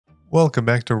Welcome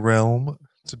back to Realm.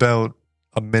 It's about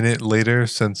a minute later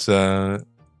since doing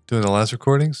the last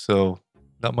recording, so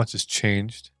not much has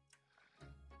changed.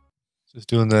 Just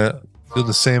doing the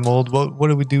same old. What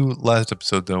did we do last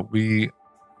episode though? We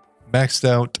maxed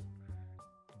out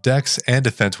Dex and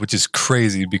defense, which is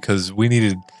crazy because we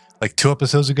needed like 2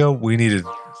 episodes ago. We needed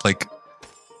like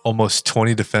almost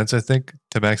 20 defense, I think,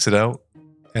 to max it out,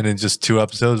 and in just 2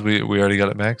 episodes, we already got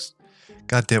it maxed.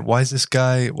 God damn, why is this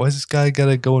guy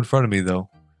gotta go in front of me though?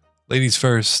 Ladies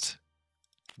first.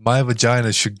 My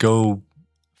vagina should go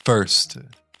first.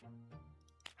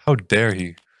 How dare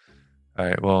he?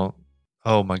 Alright, well,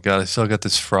 oh my god, I still got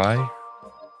this fry?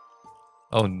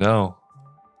 Oh no.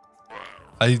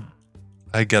 I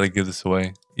gotta give this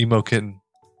away. Emo kitten.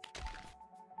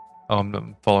 Oh,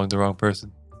 I'm following the wrong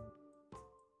person.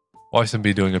 Watch them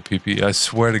be doing a PPE. I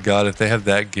swear to god, if they have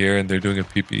that gear and they're doing a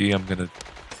PPE, I'm gonna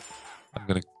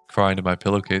cry into my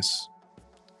pillowcase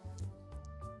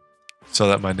so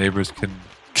that my neighbors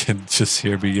can just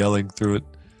hear me yelling through it.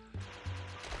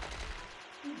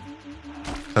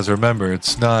 Because remember,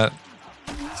 it's not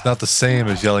the same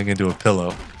as yelling into a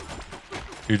pillow.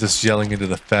 You're just yelling into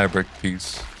the fabric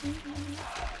piece.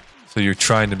 So you're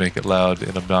trying to make it loud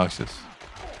and obnoxious.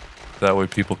 That way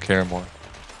people care more.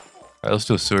 Alright, let's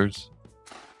do a sewers.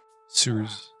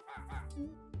 Sewers.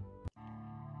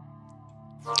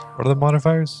 What are the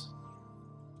modifiers?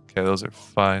 Okay, those are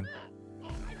fine.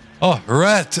 Oh,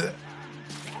 rat!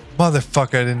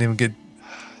 Motherfucker, I didn't even get...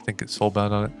 I think it's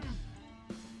soulbound on it.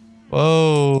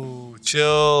 Whoa!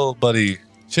 Chill, buddy.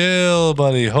 Chill,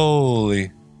 buddy.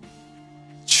 Holy.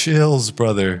 Chills,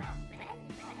 brother.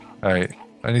 Alright,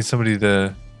 I need somebody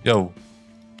to... Yo.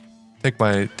 Take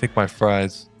my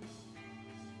fries.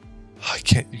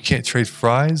 You can't trade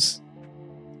fries?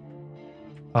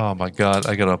 Oh my god,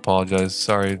 I gotta apologize.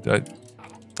 Sorry, I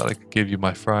thought I could give you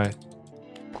my fry.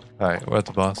 Alright, we're at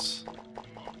the boss.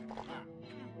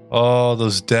 Oh,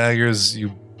 those daggers, you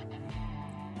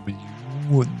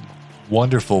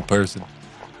wonderful person.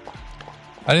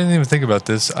 I didn't even think about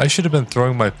this. I should have been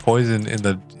throwing my poison in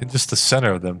just the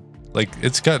center of them. Like,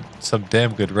 it's got some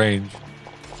damn good range.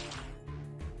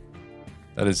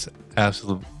 That is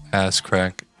absolute ass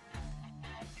crack.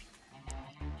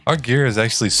 Our gear is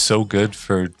actually so good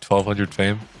for 1200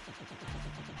 fame.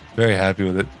 Very happy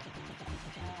with it.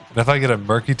 And if I get a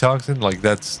murky toxin, like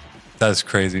that's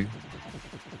crazy.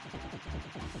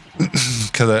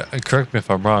 Because correct me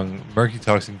if I'm wrong, murky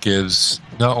toxin gives,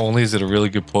 not only is it a really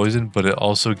good poison, but it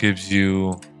also gives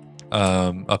you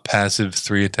a passive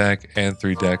 3 attack and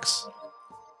 3 dex.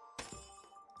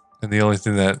 And the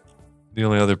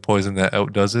only other poison that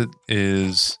outdoes it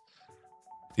is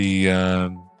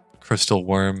the crystal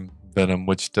worm venom,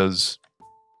 which does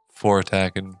 4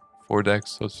 attack and 4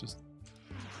 dex, so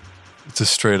it's a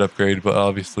straight upgrade, but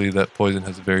obviously that poison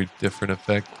has a very different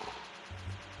effect.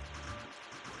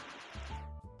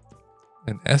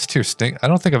 An S tier stink? I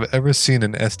don't think I've ever seen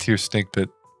an S tier stink pit.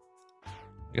 I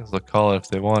guess they'll call it if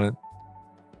they want it.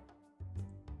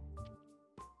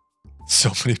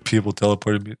 So many people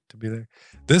teleported me to be there.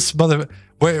 This mother...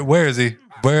 Where is he?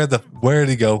 Where did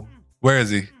he go? Where is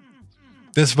he?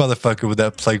 This motherfucker with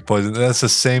that plague poison. That's the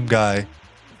same guy.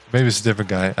 Maybe it's a different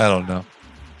guy. I don't know.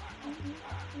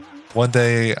 One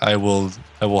day I will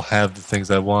have the things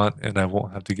I want, and I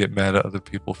won't have to get mad at other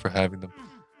people for having them.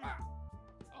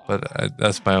 But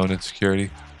that's my own insecurity.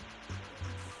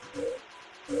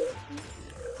 I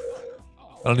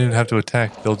don't even have to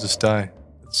attack. They'll just die.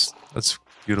 That's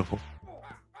beautiful.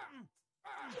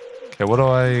 Okay, what do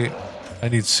I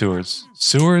need sewers.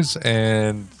 Sewers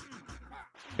and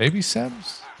maybe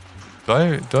sems? Do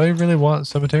I really want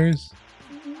cemeteries?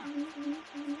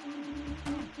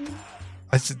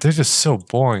 They're just so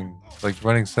boring, like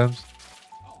running sems.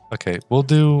 Okay, we'll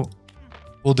do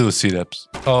a C-Deps.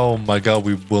 Oh my god,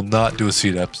 we will not do a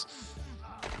C-Deps.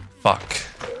 Fuck.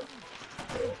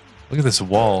 Look at this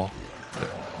wall.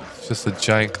 It's just a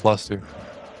giant cluster.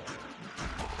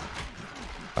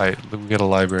 Alright, we got a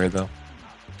library though.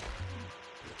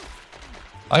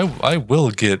 I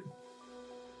will get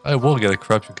a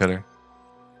corruption cutter.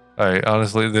 Alright,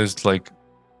 honestly, there's like...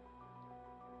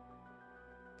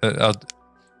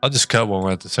 I'll just cut when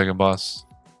we're at the second boss.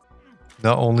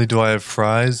 Not only do I have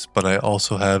fries, but I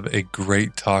also have a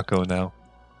great taco now.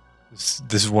 This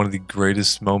is one of the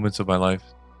greatest moments of my life.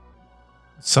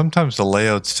 Sometimes the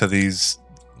layouts to these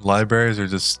libraries are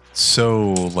just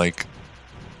so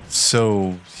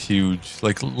huge.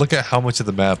 Like, look at how much of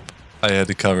the map I had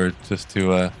to cover just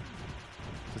to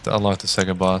unlock the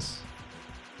second boss.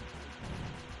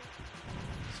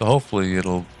 So hopefully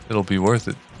it'll be worth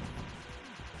it.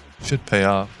 Should pay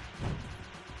off.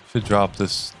 Should drop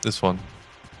this one.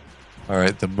 All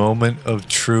right, the moment of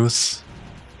truth.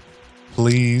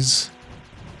 Please.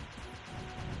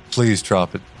 Please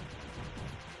drop it.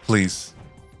 Please.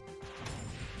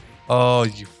 Oh,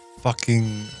 you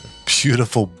fucking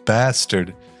beautiful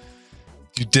bastard.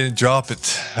 You didn't drop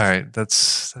it. All right,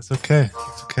 that's okay.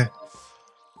 That's okay.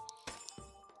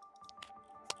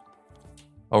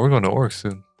 Oh, we're going to Oryx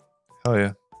soon. Hell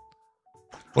yeah.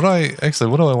 What do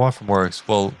I want from Oryx?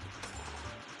 Well,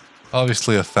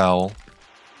 obviously a foul.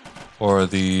 Or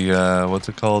the, what's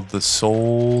it called? The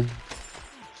soul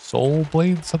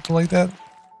blade? Something like that?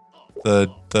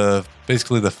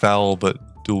 Basically the foul, but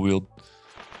dual wield.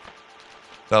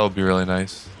 That would be really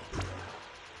nice.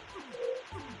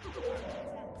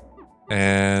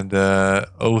 And,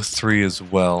 03 as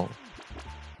well.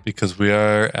 Because we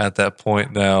are at that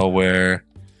point now where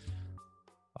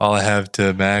all I have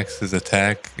to max is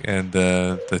attack and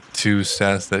the 2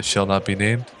 stats that shall not be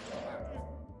named.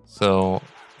 So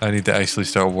I need to actually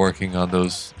start working on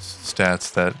those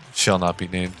stats that shall not be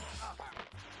named.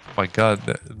 Oh my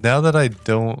god, now that I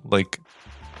don't, like...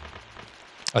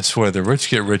 I swear, the rich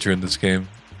get richer in this game.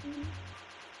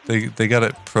 They got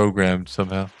it programmed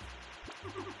somehow.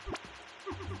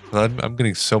 I'm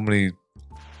getting so many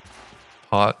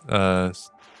pot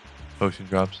potion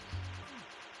drops.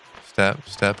 Stat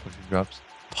potion drops.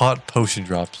 Pot potion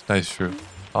drops. Nice, true.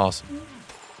 Awesome.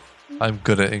 I'm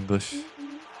good at English.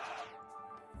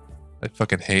 I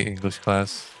fucking hate English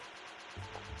class.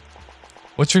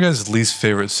 What's your guys' least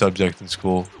favorite subject in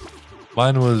school?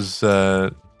 Mine was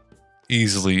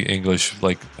easily English,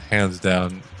 like hands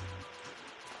down.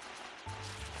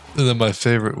 And then my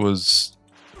favorite was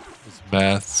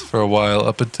math for a while,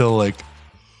 up until like,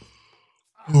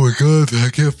 oh my god, I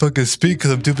can't fucking speak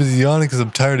because I'm too busy yawning because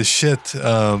I'm tired of shit.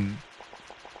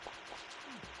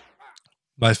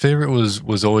 My favorite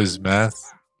was always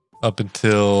math, up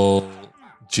until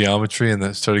geometry, and then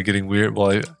it started getting weird.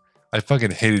 Well, I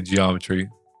fucking hated geometry.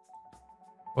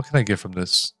 What can I get from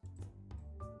this?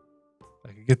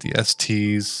 I can get the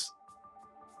STs.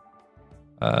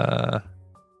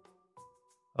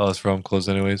 Oh, this room closed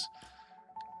anyways.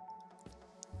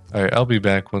 All right, I'll be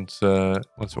back once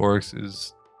Oryx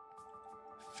is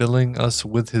filling us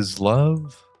with his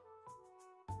love.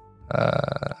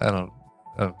 I don't.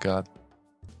 Oh god.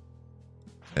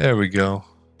 There we go.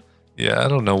 Yeah, I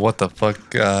don't know what the fuck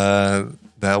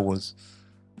that was.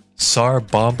 SAR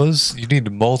bombas? You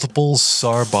need multiple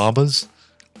SAR bombas?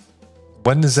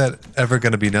 When is that ever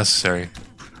going to be necessary?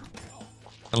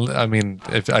 I mean,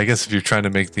 I guess if you're trying to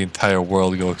make the entire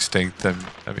world go extinct, then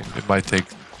I mean, it might take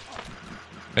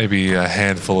maybe a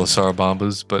handful of SAR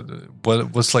bombas.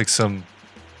 But what's like some,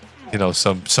 you know,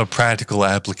 some practical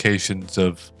applications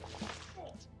of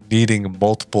needing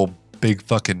multiple big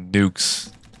fucking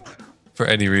nukes for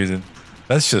any reason?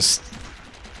 That's just.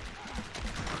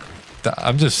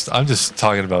 I'm just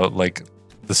talking about like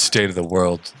the state of the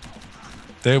world.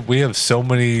 We have so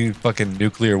many fucking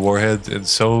nuclear warheads, and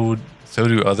so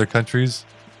do other countries.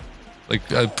 Like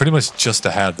pretty much just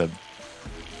to have them.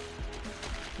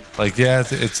 Like yeah,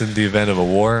 it's in the event of a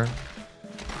war,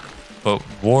 but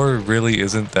war really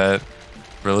isn't that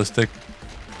realistic.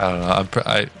 I don't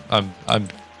know. I'm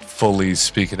fully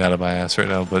speaking out of my ass right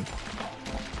now, but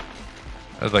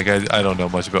like I don't know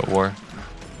much about war.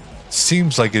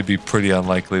 Seems like it'd be pretty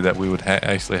unlikely that we would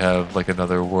actually have like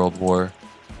another world war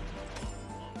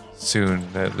soon,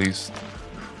 at least.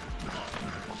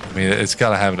 I mean, it's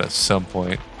got to happen at some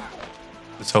point.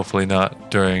 It's hopefully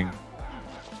not during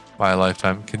my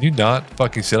lifetime. Can you not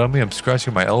fucking sit on me? I'm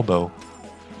scratching my elbow.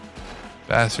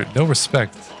 Bastard. No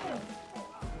respect.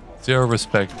 Zero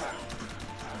respect.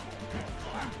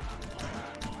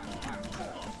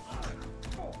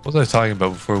 What was I talking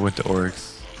about before we went to Oryx?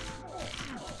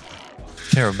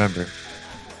 Can't remember.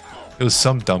 It was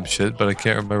some dumb shit, but I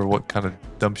can't remember what kind of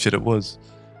dumb shit it was.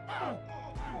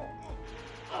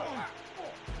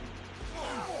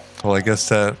 Well, I guess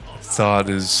that thought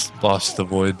is lost to the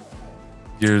void.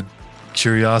 Your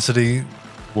curiosity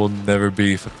will never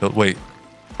be fulfilled. Wait,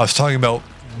 I was talking about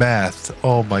math.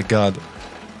 Oh my god.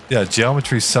 Yeah,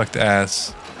 geometry sucked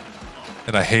ass,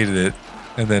 and I hated it.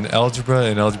 And then algebra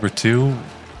and algebra 2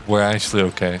 were actually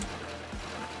okay.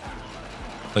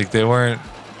 Like they weren't,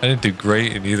 I didn't do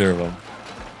great in either of them,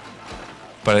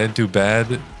 but I didn't do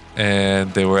bad,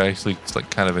 and they were actually like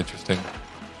kind of interesting.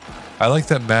 I like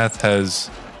that math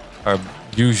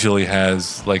usually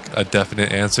has like a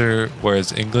definite answer,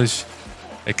 whereas English,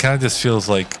 it kind of just feels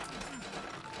like,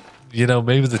 you know,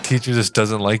 maybe the teacher just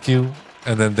doesn't like you,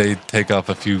 and then they take off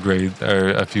a few grades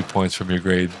or a few points from your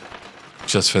grade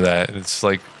just for that. And it's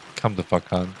like, come the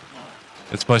fuck on.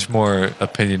 It's much more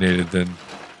opinionated than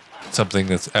something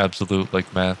that's absolute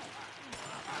like math.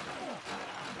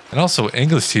 And also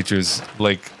English teachers,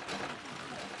 like,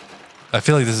 I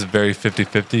feel like this is very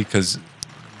 50-50 because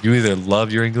you either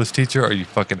love your English teacher or you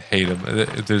fucking hate him.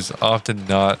 There's often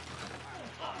not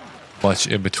much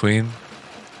in between.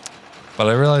 But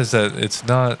I realize that it's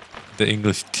not the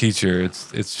English teacher,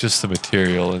 it's just the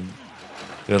material, and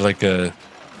they're like a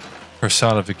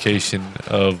personification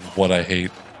of what I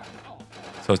hate.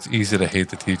 So it's easy to hate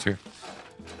the teacher.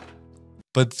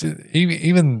 But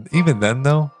even then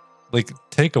though, like,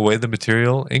 take away the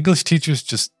material, English teachers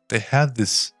just, they have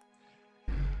this,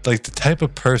 like, the type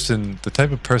of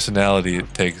personality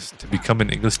it takes to become an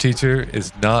English teacher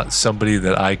is not somebody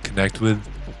that I connect with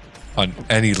on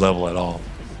any level at all.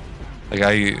 Like,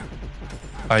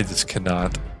 I just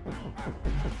cannot.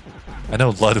 I know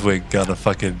Ludwig got a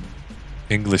fucking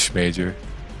English major,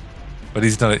 but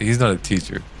he's not a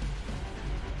teacher.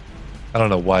 I don't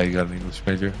know why he got an English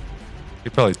major. He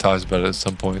probably talks about it at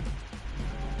some point.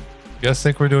 You guys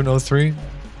think we're doing 03?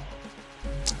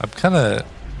 I'm kind of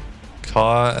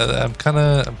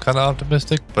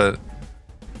optimistic, but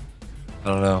I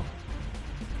don't know.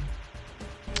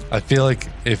 I feel like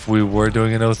if we were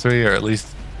doing an 03, or at least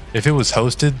if it was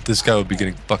hosted, this guy would be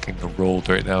getting fucking rolled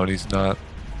right now, and he's not.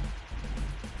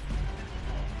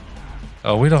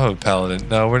 Oh, we don't have a paladin.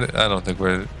 No, I don't think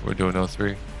we're doing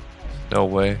 03. No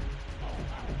way.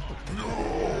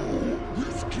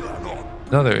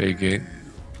 Another A gate.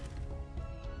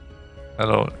 I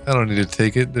don't need to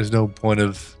take it. There's no point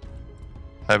of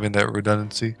having that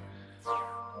redundancy.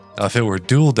 Now, if it were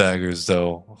dual daggers,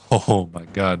 though, oh my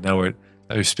god, now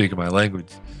you're speaking my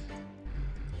language.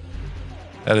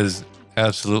 That is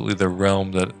absolutely the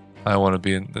realm that I want to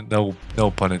be in. No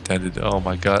pun intended. Oh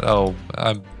my god. Oh,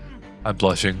 I'm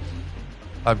blushing.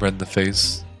 I'm red in the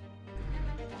face.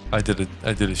 I did a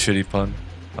shitty pun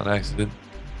on accident.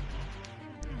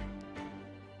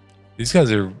 These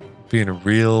guys are being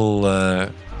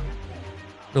real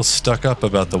stuck up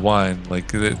about the wine.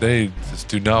 Like, they just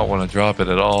do not want to drop it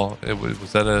at all.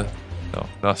 Was that a...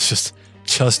 No, it's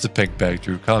just a pink bag,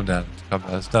 Drew. Calm down.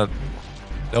 It's not...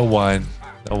 No wine.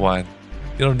 No wine.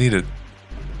 You don't need it.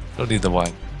 You don't need the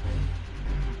wine.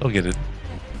 Don't get it.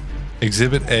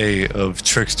 Exhibit A of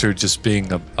Trickster just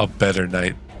being a better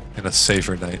knight and a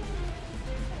safer knight.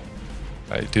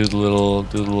 Alright, do the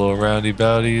little roundy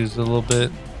bowdies a little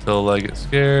bit until I get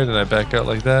scared and I back out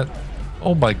like that.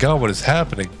 Oh my god, what is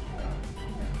happening?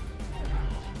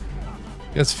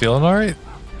 You guys feeling alright?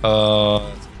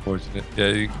 That's unfortunate.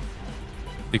 Yeah,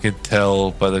 you can tell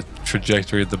by the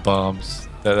trajectory of the bombs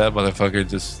that motherfucker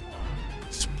just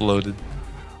exploded.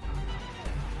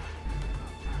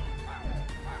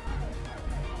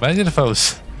 Imagine if I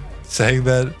was saying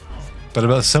that, but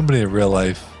about somebody in real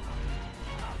life.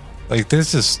 Like,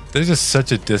 there's just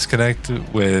such a disconnect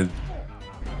with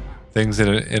things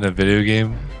in a video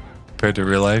game compared to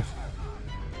real life.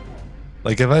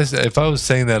 Like, if I was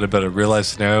saying that about a real life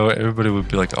scenario, everybody would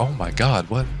be like, "Oh my god,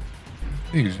 what?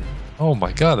 Oh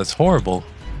my god, that's horrible.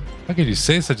 How could you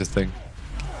say such a thing?"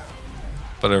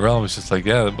 But a realm was just like,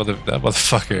 "Yeah, that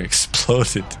motherfucker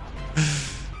exploded."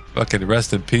 Fucking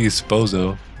rest in peace,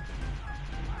 bozo.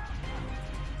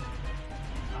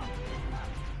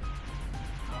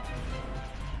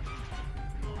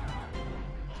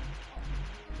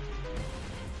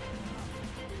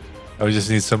 I would just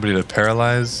need somebody to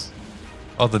paralyze.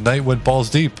 Oh, the knight went balls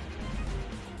deep.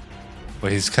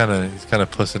 But he's kind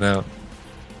of pussing out.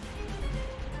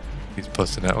 He's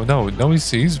pussing out. Oh no,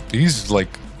 he's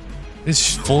like,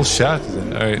 his full shot is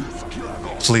in. All right,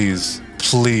 please.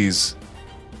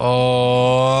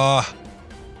 Oh,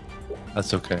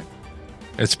 that's okay.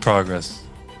 It's progress.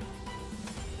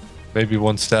 Maybe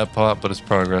one stat pot, but it's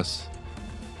progress.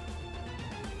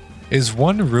 Is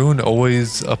one rune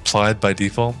always applied by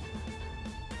default?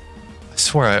 I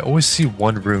swear, I always see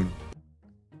one rune.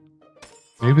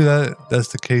 Maybe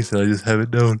that's the case and I just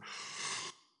haven't known.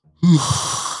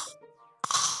 What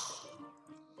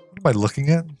am I looking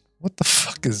at? What the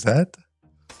fuck is that?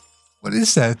 What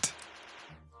is that?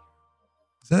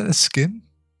 Is that a skin?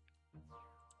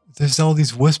 There's all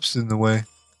these wisps in the way.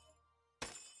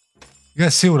 You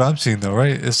guys see what I'm seeing though,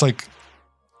 right? It's like,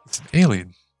 it's an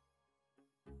alien.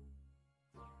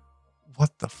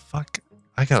 What the fuck?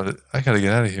 I gotta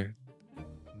get out of here.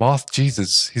 Moth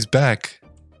Jesus, he's back.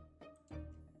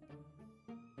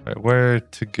 Alright, where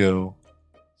to go?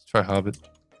 Let's try Hobbit.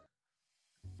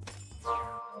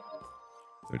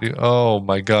 Oh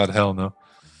my god, hell no.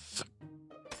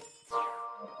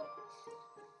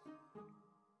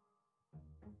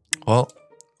 Well,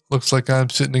 looks like I'm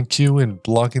sitting in queue and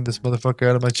blocking this motherfucker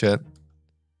out of my chat.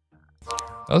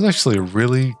 That was actually a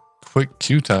really quick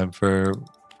queue time for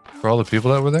all the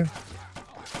people that were there.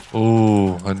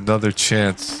 Ooh, another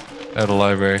chance at a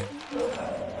library.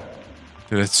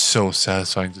 Dude, it's so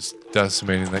satisfying just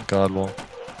decimating that god wall.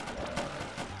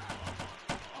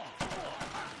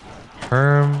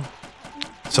 Perm.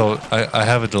 So I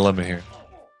have a dilemma here.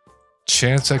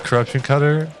 Chance at corruption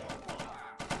cutter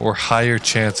or higher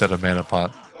chance at a mana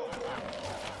pot.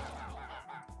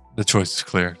 The choice is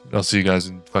clear. I'll see you guys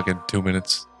in fucking 2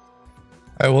 minutes.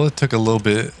 Alright, well it took a little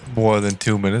bit more than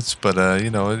 2 minutes, but you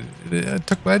know,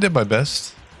 I did my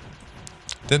best.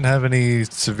 Didn't have any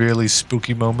severely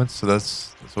spooky moments, so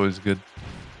that's always good.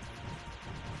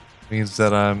 Means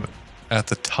that I'm at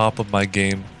the top of my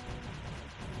game.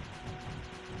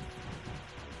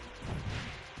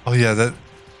 Oh yeah, that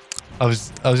I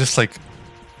was just like,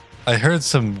 I heard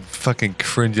some fucking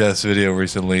cringe ass video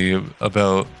recently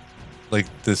about like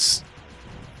this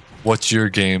 "What's your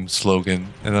game"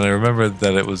 slogan, and then I remembered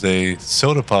that it was a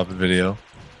soda pop video.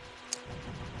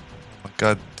 Oh my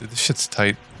god, dude, this shit's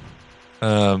tight.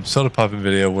 Soda popping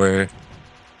video where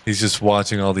he's just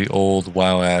watching all the old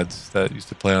WoW ads that used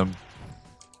to play on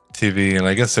TV, and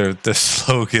I guess their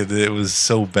slogan, it was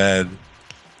so bad.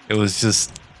 It was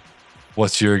just,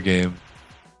 "What's your game?"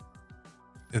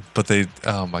 But they,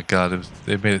 oh my god,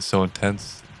 they made it so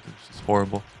intense. It was just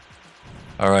horrible.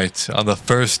 All right, on the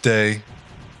first day,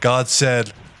 God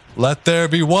said, "Let there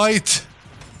be white."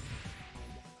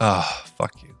 Ah,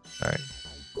 fuck you. All right.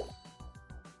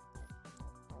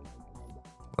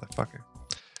 Motherfucker.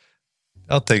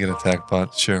 I'll take an attack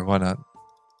pot. Sure, why not?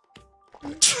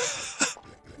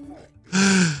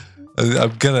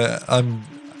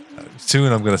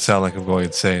 Soon I'm gonna sound like I'm going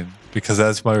insane because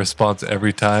that's my response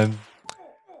every time.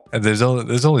 And there's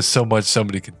only so much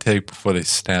somebody can take before they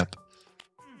snap.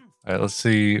 All right, let's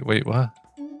see. Wait, what?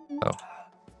 Oh. All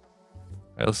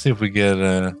right, let's see if we get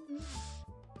a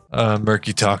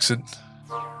murky toxin.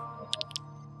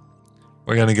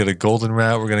 We're gonna get a golden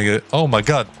rat. We're gonna get. Oh my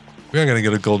god, we are gonna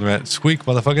get a golden rat. Squeak,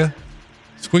 motherfucker!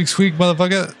 Squeak, squeak,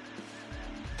 motherfucker!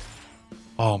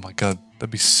 Oh my god, that'd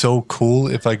be so cool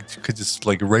if I could just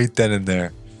like right then and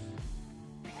there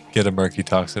get a murky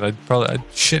toxin. I'd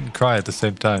shit and cry at the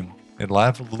same time and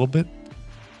laugh a little bit.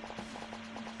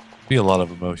 Be a lot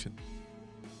of emotion.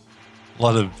 A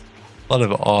lot of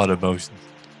odd emotions.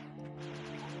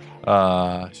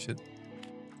 Shit.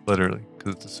 Literally,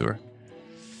 because it's a sewer.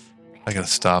 I gotta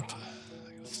stop.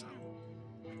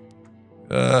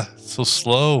 So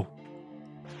slow.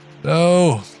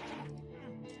 No.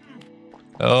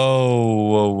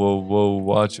 Oh, whoa.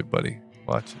 Watch it, buddy.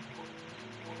 Watch it.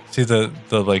 See the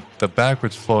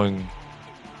backwards flowing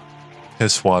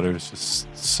piss water is just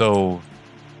so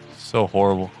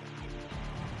horrible.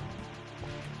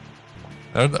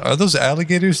 Are those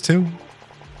alligators too?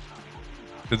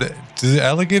 Do the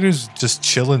alligators just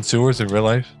chill in sewers in real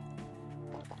life?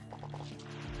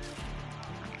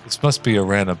 This must be a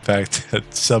random fact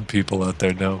that some people out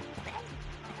there know.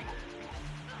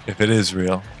 If it is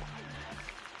real.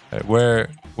 Right,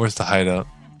 where's the hideout?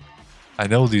 I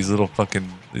know these little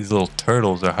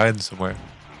turtles are hiding somewhere.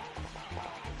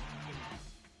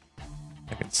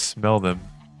 I can smell them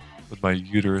with my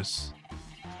uterus.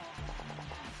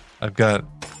 I've got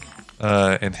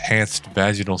enhanced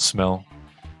vaginal smell.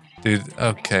 Dude,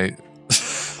 okay.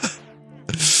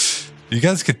 You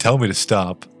guys could tell me to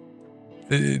stop.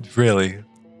 Really.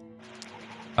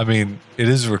 I mean, it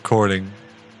is recording.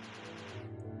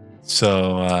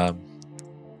 So, I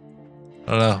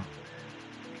don't know.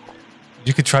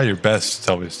 You could try your best to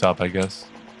tell me to stop, I guess.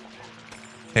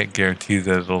 Can't guarantee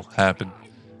that it'll happen.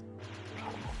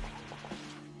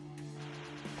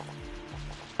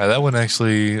 Alright, that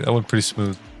went pretty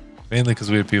smooth. Mainly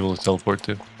because we have people to teleport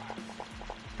to.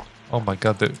 Oh my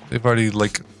god, they've already,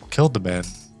 like, killed the man.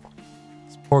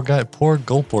 This poor guy, poor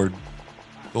Gulpord.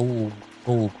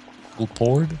 Gulpord?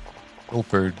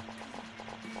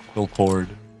 Gulpord.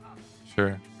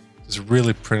 Sure. Just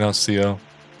really pronounce the O.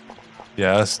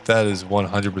 Yeah, that is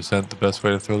 100% the best way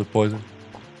to throw the poison.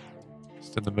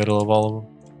 Just in the middle of all of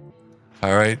them.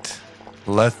 Alright.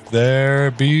 Let there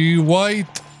be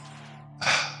white!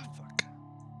 Fuck.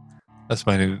 That's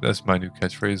my new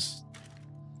catchphrase.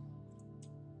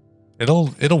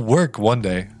 It'll work one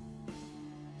day.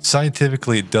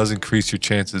 Scientifically, it does increase your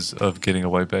chances of getting a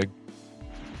white bag.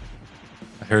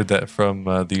 I heard that from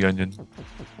The Onion.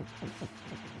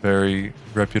 Very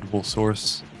reputable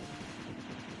source.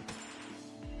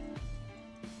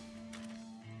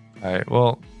 Alright,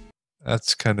 well,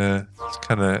 that's kind of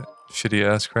shitty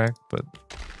ass crack, but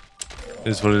it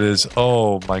is what it is.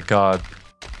 Oh my god.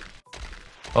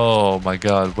 Oh my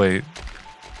god, wait.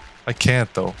 I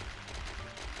can't though.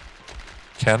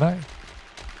 Can I?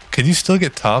 Can you still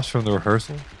get tops from the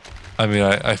rehearsal? I mean,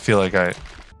 I feel like I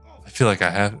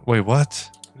have. Wait, what?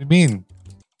 What do you mean?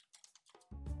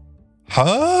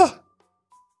 Huh?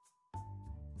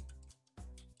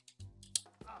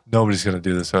 Nobody's gonna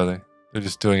do this, are they? They're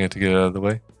just doing it to get it out of the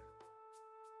way.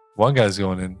 One guy's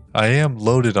going in. I am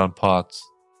loaded on pots,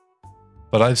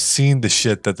 but I've seen the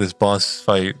shit that this boss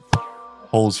fight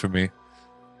holds for me.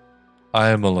 I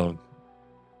am alone.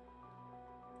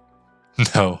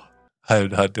 No, I am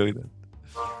not doing that.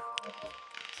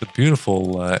 It's a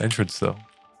beautiful entrance, though.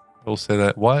 I will say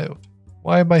that. Why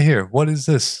am I here? What is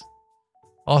this?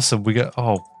 Awesome. We got,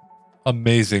 oh,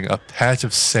 amazing. A patch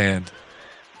of sand.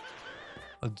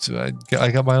 I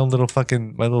got my own little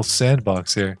my little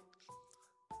sandbox here.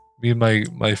 Me and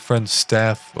my friend's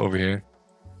staff over here.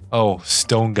 Oh,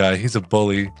 stone guy. He's a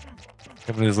bully.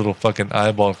 Him and his little fucking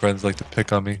eyeball friends like to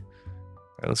pick on me.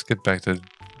 Alright, let's get back to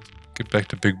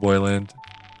big boy land.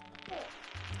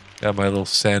 Got my little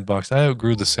sandbox. I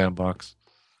outgrew the sandbox.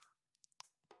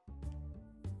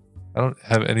 I don't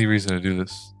have any reason to do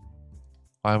this.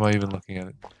 Why am I even looking at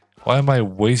it? Why am I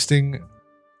wasting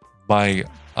my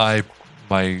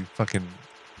fucking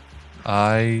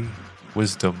eye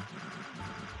wisdom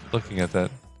looking at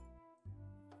that?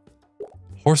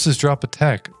 Horses drop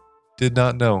attack. Did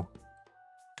not know.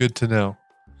 Good to know.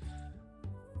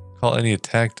 Call any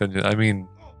attack dungeon. I mean,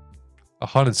 a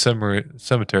haunted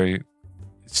cemetery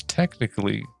is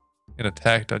technically an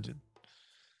attack dungeon,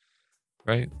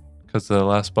 right? Because the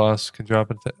last boss can drop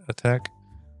an attack.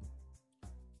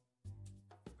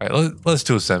 All right, let's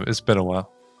do a sim. It's been a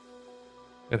while.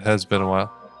 It has been a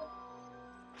while.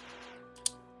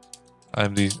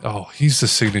 Oh, he's the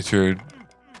signature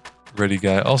ready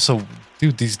guy. Also,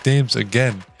 dude, these names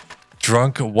again.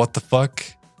 Drunk, what the fuck?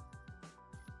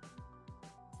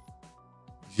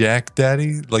 Yak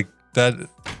Daddy? Like that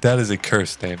is a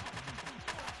cursed name.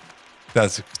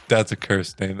 That's a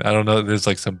cursed name. I don't know, there's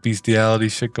like some bestiality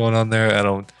shit going on there. I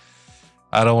don't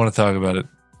want to talk about it.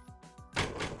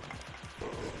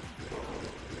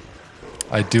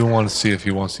 I do want to see if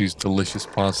he wants these delicious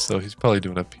pots, though. He's probably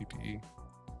doing a PPE.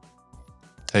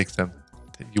 Take them.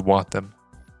 You want them.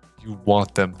 You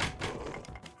want them.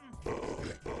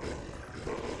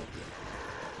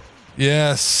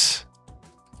 Yes.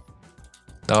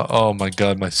 Oh my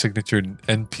god, my signature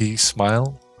NP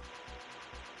smile.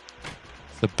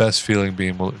 It's the best feeling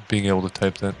being able to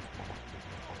type that.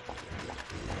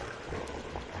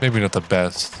 Maybe not the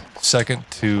best. Second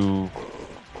to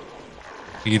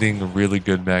eating a really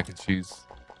good mac and cheese.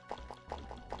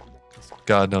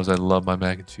 God knows I love my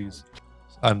mac and cheese.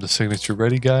 I'm the signature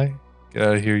ready guy. Get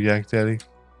out of here, Yak Daddy.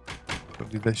 Don't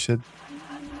do that shit.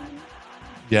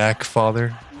 Yak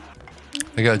Father.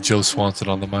 I got Joe Swanson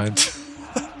on the mind.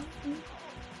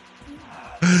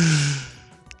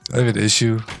 I have an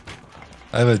issue.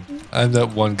 I'm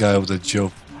that one guy with a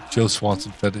Joe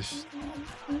Swanson fetish.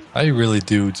 I really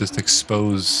do just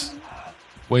expose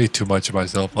way too much of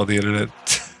myself on the internet.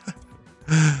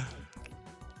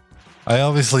 I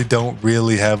obviously don't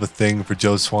really have a thing for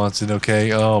Joe Swanson,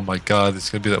 okay? Oh my god, it's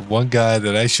gonna be that one guy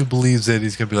that actually believes it.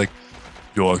 He's gonna be like,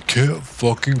 yo, I can't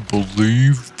fucking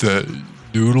believe that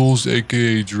Noodles,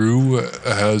 aka Drew,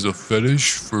 has a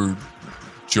fetish for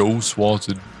Joe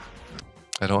Swanson.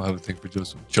 I don't have a thing for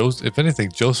if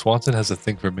anything, Joe Swanson has a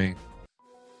thing for me.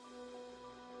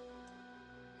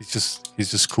 He's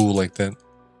just cool like that.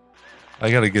 I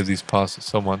gotta give these pots to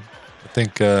someone. I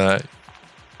think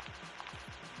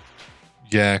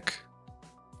Yak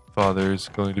Father is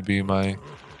going to be my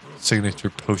signature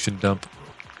potion dump.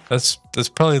 That's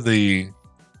probably the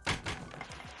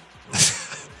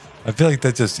I feel like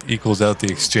that just equals out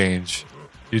the exchange.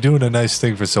 You're doing a nice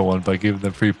thing for someone by giving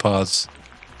them free pots,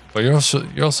 but you're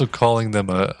also calling them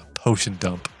a potion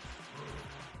dump.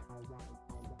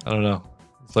 I don't know.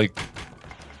 It's like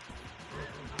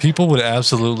people would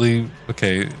absolutely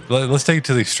okay. Let's take it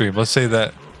to the extreme. Let's say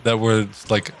that were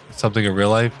like something in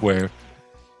real life where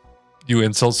you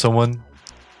insult someone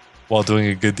while doing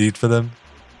a good deed for them.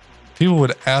 People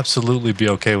would absolutely be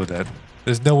okay with that.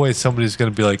 There's no way somebody's gonna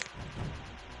be like,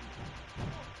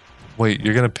 wait,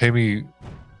 you're gonna pay me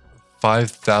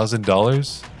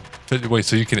 $5,000? Wait,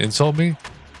 so you can insult me?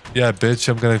 Yeah, bitch,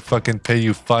 I'm gonna fucking pay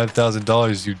you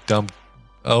 $5,000, you dumb.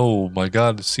 Oh my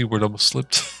god, the C word almost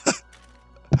slipped.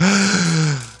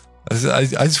 I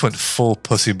just went full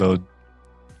pussy mode.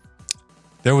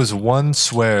 There was one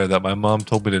swear that my mom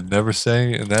told me to never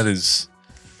say, and that is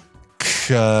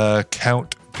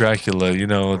Count Dracula. You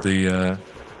know, the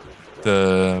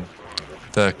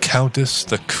Countess,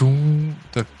 the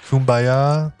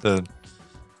Kumbaya,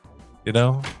 you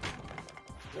know?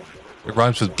 It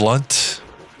rhymes with blunt.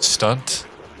 stunt.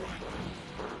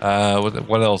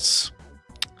 What else?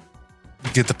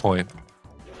 You get the point.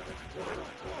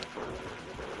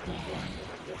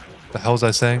 The hell was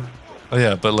I saying? Oh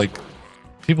yeah, but like,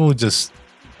 people would just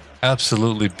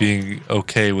absolutely being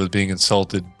okay with being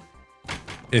insulted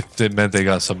if it meant they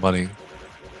got some money.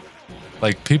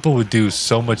 Like, people would do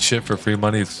so much shit for free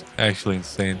money, it's actually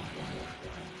insane.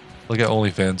 Look at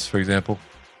OnlyFans, for example.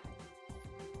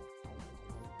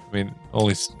 I mean,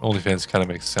 OnlyFans kind of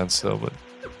makes sense though, but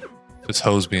just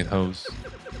hoes being hoes.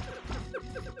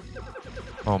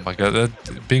 Oh my god,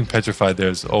 being petrified there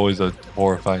is always a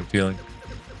horrifying feeling.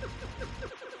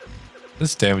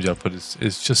 This damage output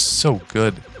is just so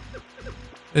good.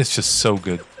 It's just so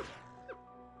good.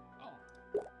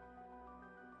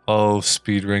 Oh,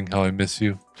 speed ring, how I miss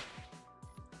you.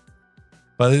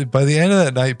 By the end of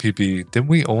that night, PPE, didn't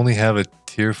we only have a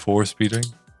tier 4 speed ring?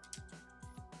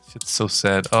 Shit's so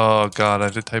sad. Oh god, I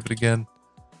have to type it again.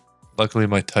 Luckily,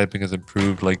 my typing has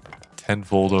improved like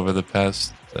tenfold over the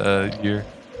past year.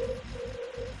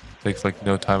 Takes like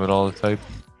no time at all to type.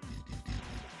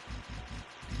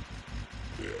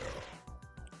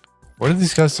 What are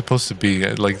these guys supposed to be?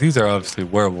 Like, these are obviously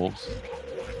werewolves.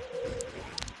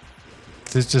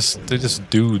 They're just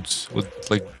dudes with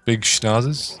like big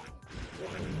schnozzes.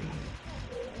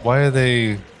 Why are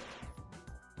they?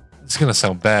 It's gonna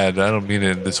sound bad. I don't mean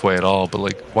it in this way at all. But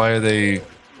like, why are they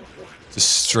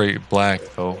just straight black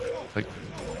though?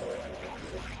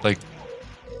 Like,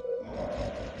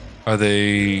 are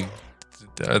they?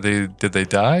 Did they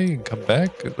die and come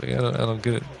back? Like, I don't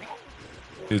get it.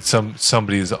 Dude,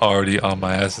 somebody's already on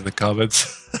my ass in the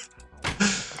comments.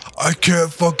 I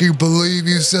can't fucking believe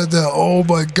you said that. Oh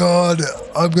my god.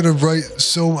 I'm gonna write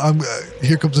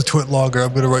here comes a twit logger.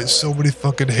 I'm gonna write so many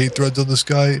fucking hate threads on this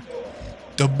guy.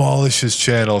 Demolish his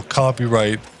channel.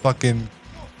 Copyright. Fucking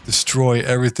destroy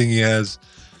everything he has.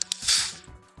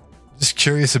 Just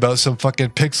curious about some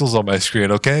fucking pixels on my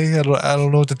screen, okay? I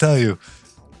don't know what to tell you.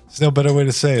 There's no better way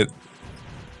to say it.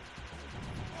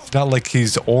 It's not like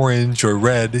he's orange or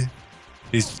red.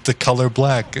 He's the color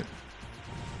black.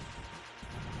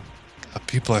 God,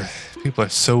 people are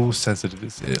so sensitive.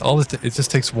 It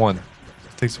just takes one.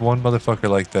 It takes one motherfucker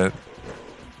like that.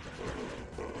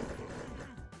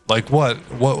 Like what?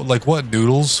 Like what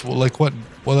noodles? Like what,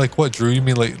 Drew? You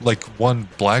mean like one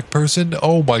black person?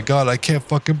 Oh my god, I can't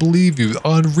fucking believe you.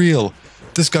 Unreal.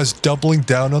 This guy's doubling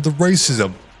down on the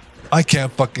racism. I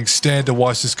can't fucking stand to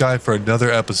watch this guy for another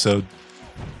episode.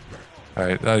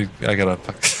 Alright, I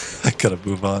gotta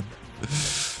move on.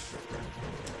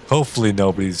 Hopefully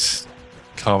nobody's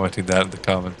commenting that in the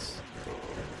comments.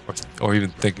 Or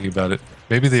even thinking about it.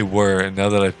 Maybe they were, and now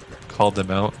that I've called them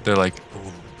out, they're like,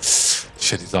 oh,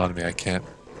 shit, he's on me. I can't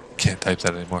type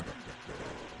that anymore.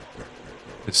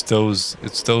 It's those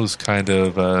kind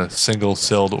of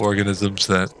single-celled organisms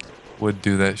that would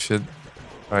do that shit.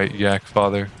 Alright, yak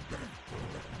father.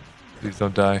 Please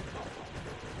don't die.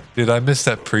 Dude, I miss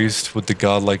that priest with the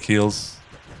godlike heels.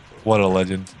 What a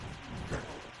legend.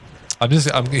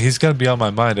 He's gonna be on my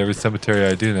mind every cemetery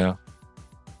I do now.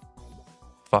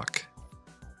 Fuck.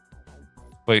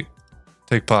 Wait.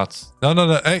 Take pots.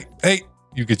 No. Hey!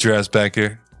 You get your ass back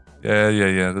here.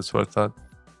 Yeah. That's what I thought.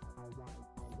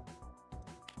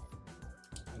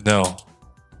 No.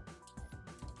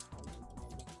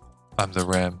 I'm the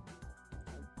ram.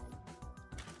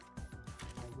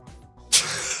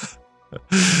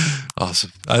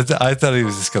 Awesome. I thought he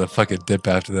was just gonna fucking dip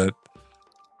after that.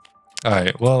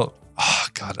 Alright, well, oh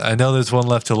god, I know there's one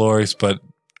left to Lori's, but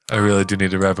I really do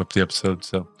need to wrap up the episode,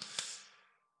 so.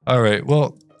 Alright,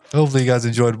 well, hopefully you guys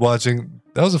enjoyed watching.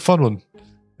 That was a fun one.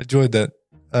 Enjoyed that.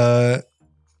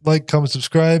 Like, comment,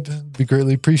 subscribe. Be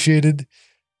greatly appreciated.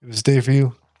 If it's day for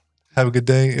you, have a good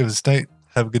day. If it's night,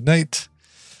 have a good night.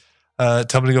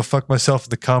 Tell me to go fuck myself in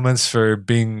the comments for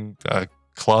being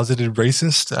closeted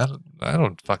racist. I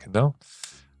don't fucking know.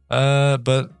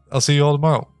 But I'll see you all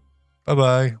tomorrow.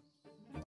 Bye-bye.